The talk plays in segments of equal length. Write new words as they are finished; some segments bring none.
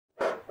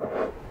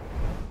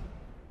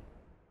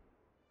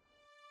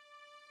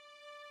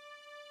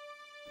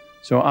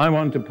So I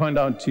want to point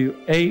out to you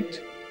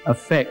 8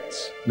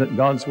 effects that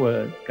God's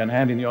Word can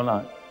have in your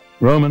life.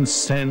 Romans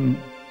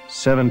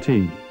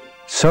 10:17.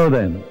 So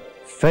then,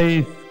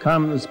 faith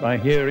comes by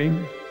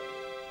hearing,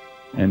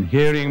 and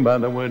hearing by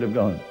the Word of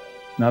God.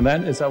 Now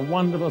that is a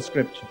wonderful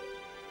scripture,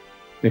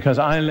 because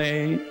I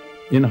lay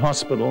in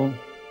hospital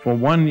for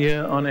 1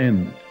 year on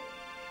end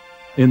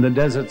in the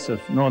deserts of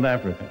North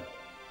Africa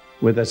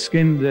with a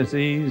skin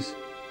disease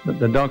that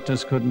the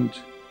doctors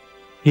couldn't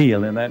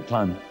heal in that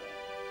climate.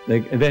 They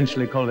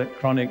eventually called it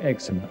chronic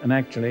eczema, and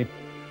actually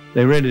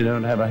they really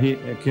don't have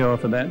a cure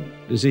for that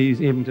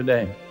disease even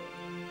today.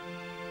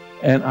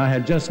 And I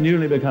had just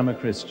newly become a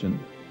Christian,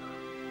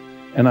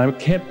 and I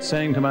kept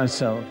saying to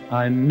myself,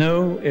 I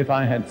know if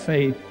I had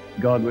faith,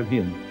 God would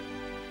heal me.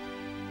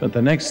 But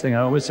the next thing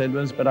I always said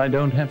was, but I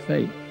don't have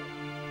faith.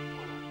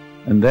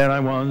 And there I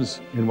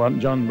was in what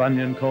John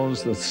Bunyan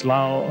calls the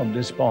slough of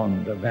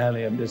despond, the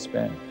valley of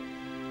despair.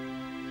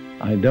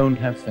 I don't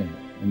have faith.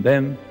 And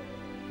then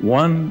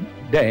one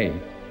day,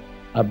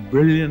 a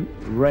brilliant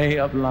ray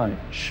of light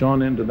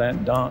shone into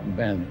that dark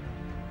valley.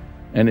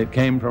 And it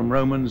came from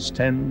Romans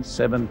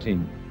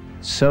 10:17.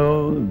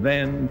 So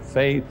then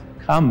faith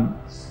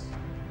comes.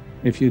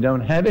 If you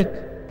don't have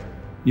it,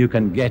 you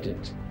can get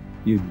it.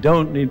 You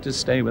don't need to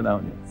stay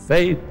without it.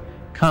 Faith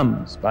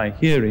comes by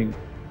hearing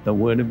the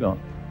Word of God.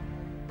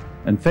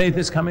 And faith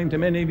is coming to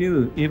many of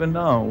you even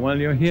now while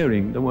you're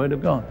hearing the Word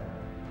of God.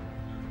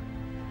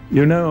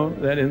 You know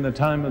that in the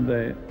time of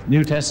the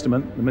New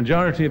Testament, the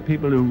majority of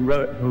people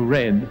who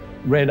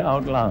read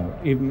out loud,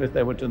 even if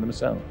they were to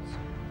themselves.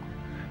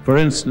 For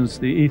instance,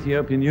 the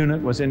Ethiopian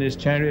eunuch was in his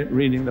chariot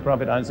reading the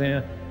prophet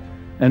Isaiah,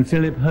 and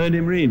Philip heard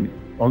him read,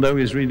 although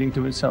he was reading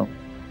to himself.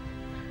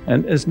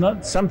 And there's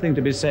not something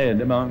to be said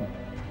about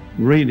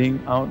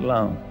reading out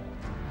loud.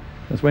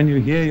 Because when you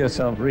hear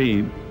yourself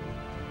read,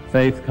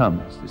 faith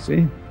comes, you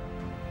see.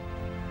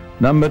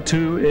 Number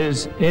 2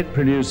 is it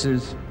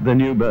produces the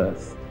new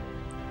birth.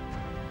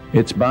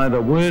 It's by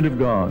the Word of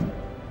God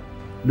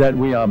that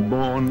we are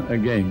born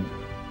again.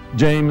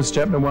 James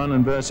chapter 1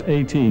 and verse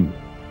 18,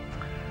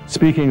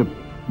 speaking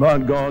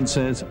about God,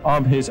 says,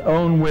 of His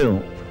own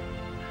will,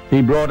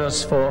 He brought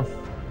us forth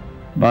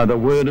by the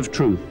word of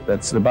truth,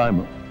 that's the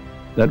Bible,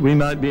 that we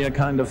might be a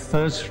kind of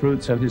first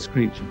fruits of His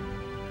creature,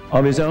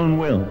 of His own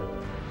will.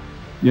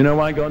 You know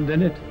why God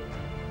did it?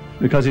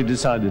 Because He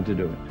decided to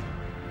do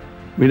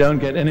it. We don't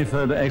get any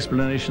further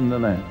explanation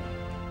than that.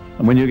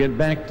 And when you get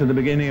back to the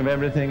beginning of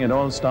everything, it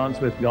all starts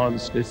with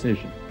God's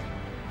decision.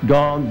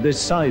 God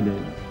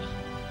decided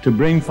to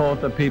bring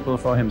forth a people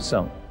for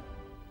Himself.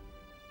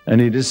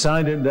 And He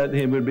decided that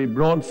He would be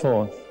brought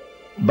forth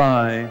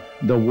by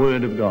the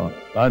Word of God,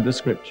 by the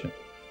Scripture.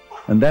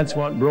 And that's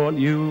what brought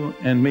you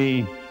and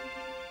me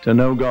to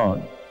know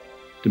God,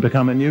 to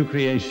become a new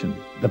creation,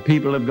 the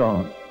people of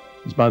God.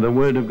 It's by the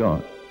Word of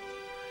God.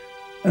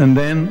 And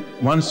then,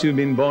 once you've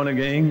been born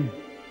again,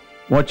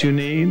 what you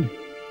need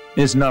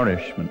is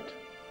nourishment.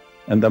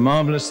 And the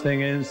marvelous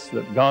thing is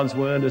that God's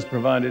Word has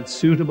provided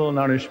suitable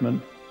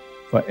nourishment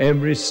for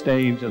every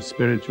stage of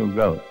spiritual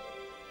growth.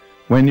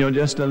 When you're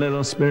just a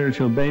little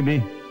spiritual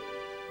baby,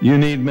 you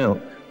need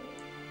milk.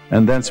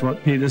 And that's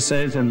what Peter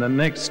says in the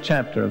next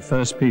chapter of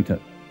 1 Peter,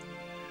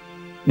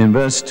 in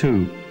verse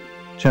 2,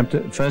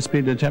 1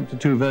 Peter chapter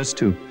 2, verse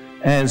 2.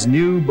 As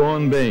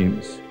newborn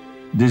babes,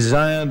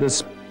 desire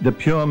the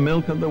pure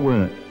milk of the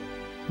Word,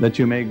 that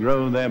you may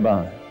grow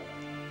thereby.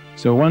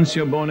 So once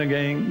you're born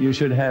again, you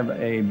should have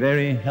a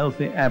very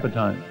healthy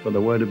appetite for the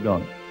Word of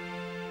God.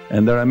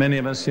 And there are many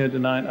of us here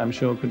tonight, I'm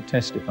sure, could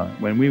testify.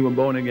 When we were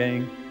born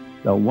again,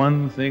 the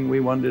one thing we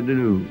wanted to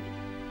do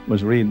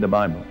was read the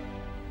Bible.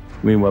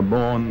 We were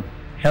born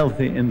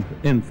healthy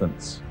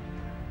infants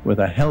with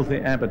a healthy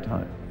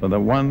appetite for the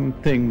one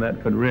thing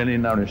that could really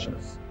nourish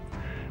us.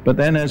 But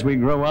then as we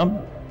grow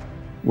up,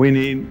 we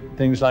need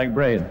things like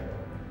bread.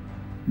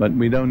 But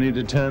we don't need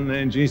to turn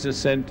there. Jesus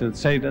said to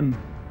Satan,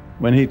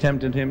 when he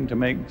tempted him to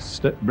make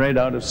bread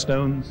out of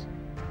stones,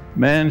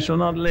 man shall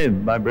not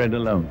live by bread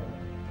alone,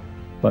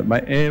 but by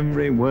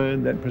every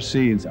word that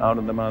proceeds out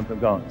of the mouth of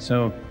God.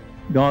 So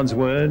God's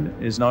Word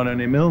is not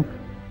only milk,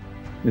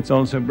 it's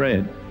also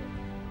bread.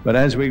 But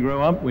as we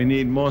grow up, we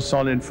need more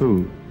solid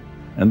food.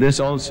 And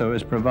this also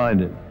is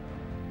provided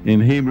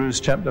in Hebrews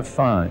chapter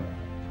 5.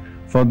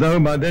 For though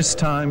by this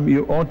time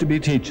you ought to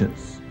be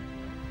teachers,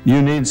 you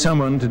need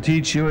someone to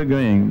teach you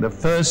again the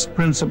first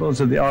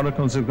principles of the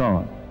oracles of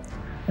God.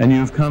 And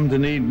you've come to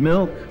need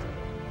milk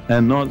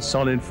and not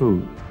solid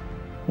food.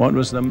 What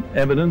was the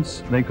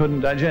evidence? They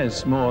couldn't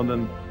digest more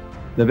than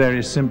the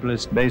very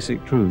simplest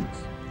basic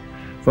truths.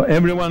 For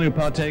everyone who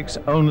partakes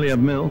only of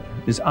milk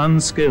is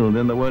unskilled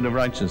in the word of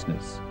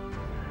righteousness,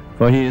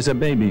 for he is a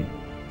baby.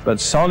 But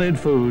solid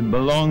food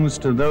belongs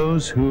to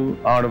those who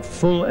are of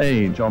full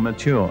age or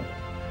mature.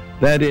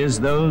 That is,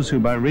 those who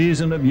by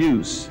reason of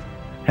use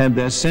have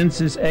their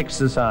senses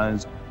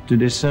exercised to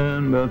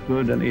discern both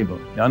good and evil.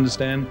 You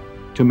understand?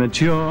 To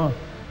mature,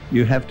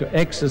 you have to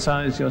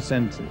exercise your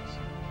senses.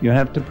 You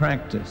have to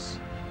practice.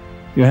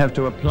 You have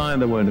to apply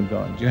the Word of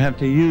God. You have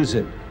to use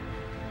it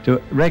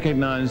to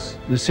recognize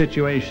the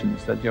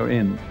situations that you're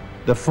in,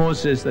 the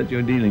forces that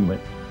you're dealing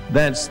with.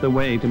 That's the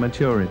way to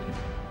maturity.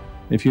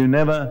 If you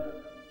never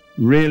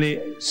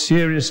really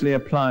seriously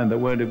apply the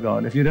Word of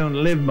God, if you don't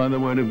live by the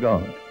Word of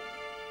God,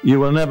 you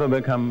will never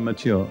become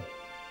mature.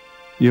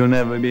 You'll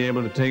never be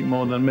able to take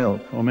more than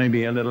milk or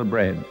maybe a little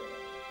bread.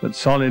 But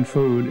solid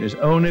food is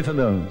only for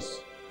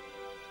those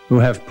who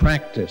have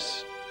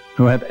practiced,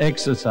 who have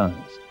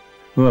exercised,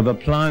 who have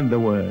applied the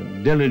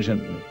Word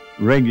diligently,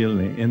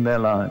 regularly in their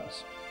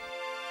lives.